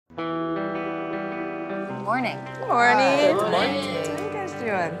Good morning. Good morning. Good morning. How are you guys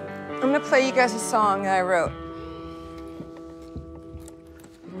doing? I'm gonna play you guys a song that I wrote.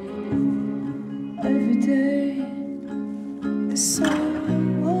 Every day is so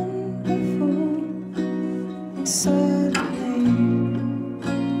wonderful, and suddenly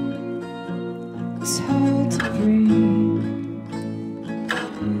it's hard to breathe.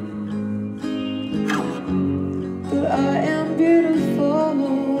 But I am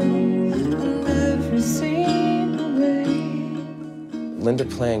beautiful in every single way. Linda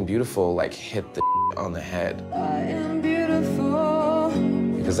playing Beautiful like hit the on the head. I am beautiful.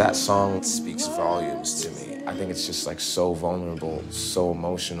 Because that song speaks volumes to me. I think it's just like so vulnerable, so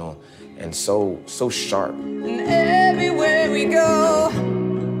emotional, and so sharp. And everywhere we go,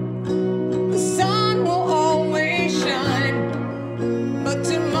 the sun will always shine. But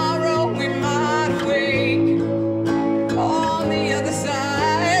tomorrow we might wake on the other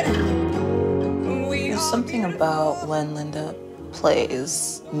side. There's something about when Linda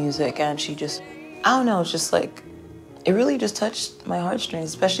plays music and she just, I don't know, it's just like, it really just touched my heartstrings,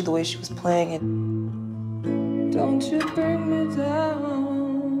 especially the way she was playing it. Don't you bring me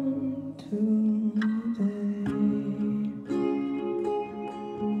down today.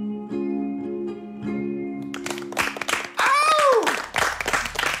 Ow!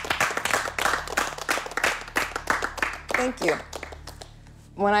 Thank you.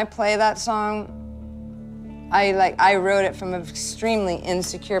 When I play that song, I wrote it from an extremely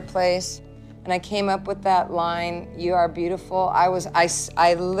insecure place. And I came up with that line, "You are beautiful." I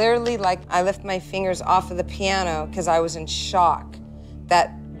literally, I lift my fingers off of the piano because I was in shock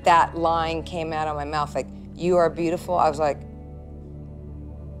that that line came out of my mouth, like, "You are beautiful." I was like,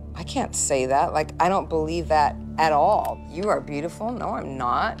 I can't say that. Like, I don't believe that at all. You are beautiful? No, I'm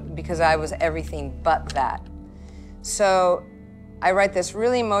not, because I was everything but that. So I write this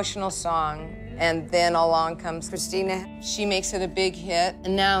really emotional song, and then along comes Christina. She makes it a big hit,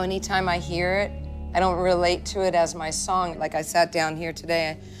 and now anytime I hear it, I don't relate to it as my song. Like, I sat down here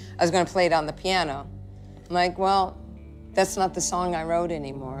today, I was gonna play it on the piano. I'm like, well, that's not the song I wrote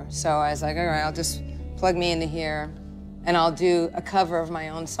anymore. So I was like, all right, I'll just plug me into here, and I'll do a cover of my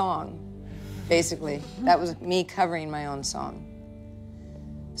own song, basically. That was me covering my own song.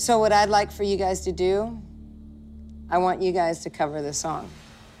 So what I'd like for you guys to do, I want you guys to cover the song.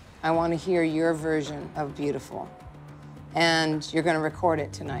 I want to hear your version of Beautiful. And you're going to record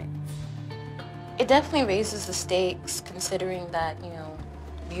it tonight. It definitely raises the stakes, considering that, you know,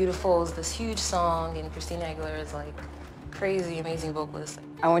 Beautiful is this huge song and Christina Aguilera is like crazy, amazing vocalist.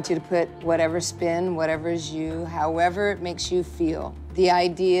 I want you to put whatever spin, whatever is you, however it makes you feel. The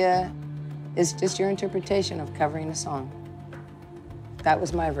idea is just your interpretation of covering a song. That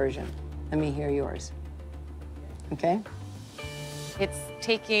was my version. Let me hear yours. Okay? It's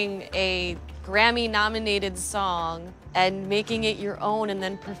taking a Grammy-nominated song and making it your own and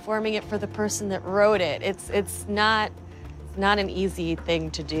then performing it for the person that wrote it. It's not an easy thing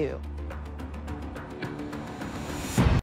to do.